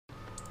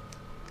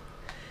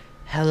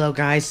Hello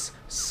guys,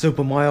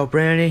 Super Mario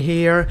Brandon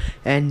here,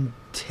 and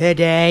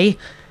today,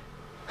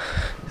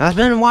 it's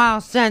been a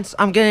while since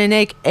I'm gonna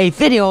make a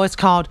video. It's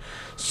called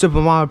Super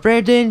Mario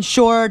Brandon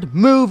Short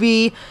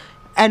Movie,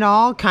 and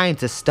all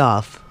kinds of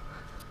stuff.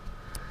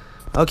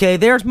 Okay,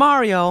 there's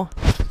Mario.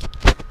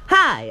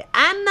 Hi,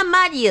 I'm the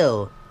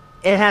Mario.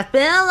 It has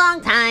been a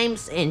long time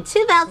in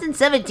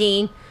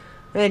 2017,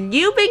 and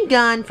you've been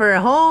gone for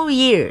a whole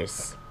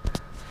years.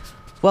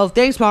 Well,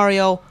 thanks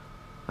Mario.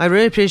 I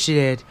really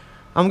appreciate it.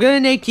 I'm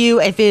gonna make you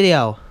a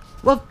video.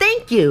 Well,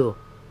 thank you,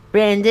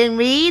 Brandon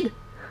Reed.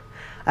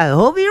 I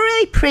hope you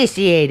really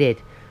appreciate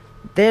it.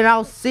 Then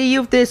I'll see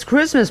you this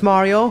Christmas,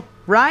 Mario,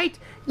 right?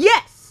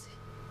 Yes,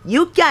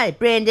 you got it,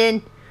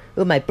 Brandon.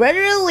 With my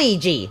brother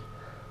Luigi.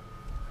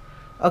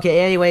 Okay,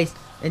 anyways,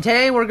 and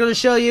today we're gonna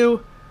show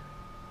you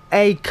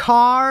a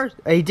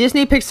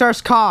Disney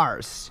Pixar's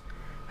Cars.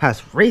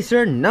 Has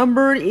racer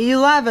number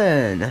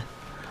 11.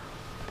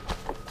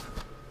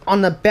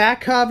 On the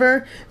back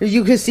cover,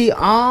 you can see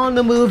all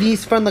the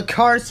movies from the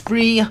Cars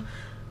free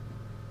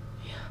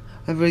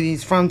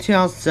movies from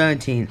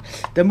 2017.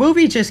 The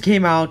movie just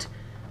came out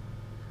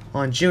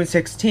on June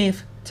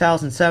 16th,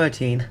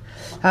 2017.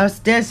 Has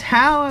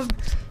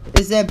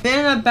it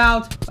been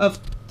about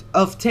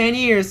of 10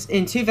 years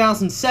in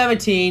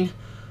 2017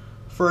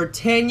 for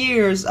 10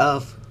 years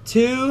of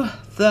To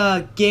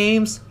the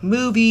Games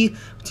movie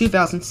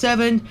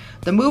 2007.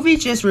 The movie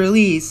just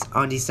released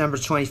on December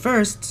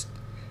 21st,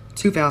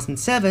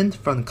 2007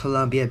 from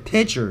Columbia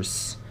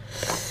Pictures.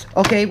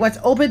 Okay, let's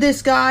open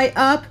this guy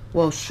up.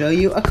 We'll show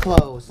you a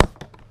close.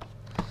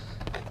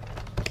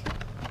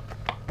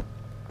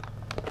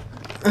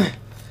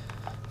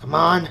 Come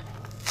on.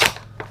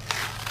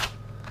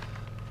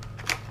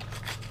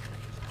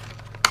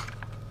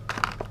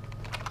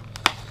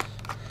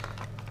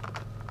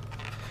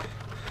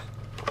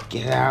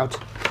 Get out.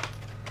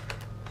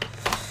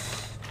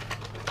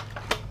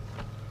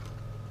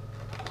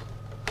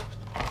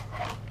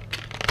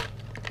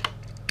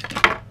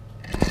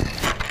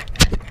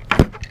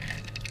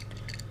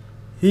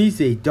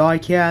 He's a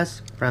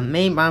diecast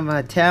made by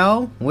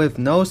Mattel with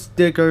no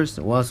stickers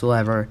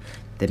whatsoever.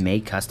 They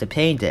made custom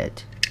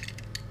painted.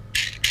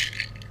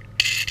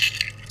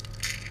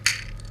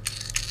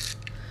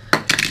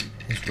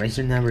 There's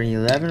racer number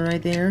 11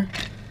 right there.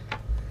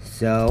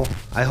 So,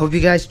 I hope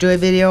you guys enjoyed the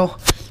video.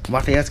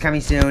 More videos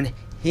coming soon.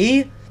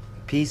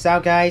 Peace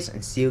out guys,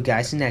 and see you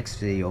guys in the next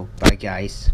video. Bye guys.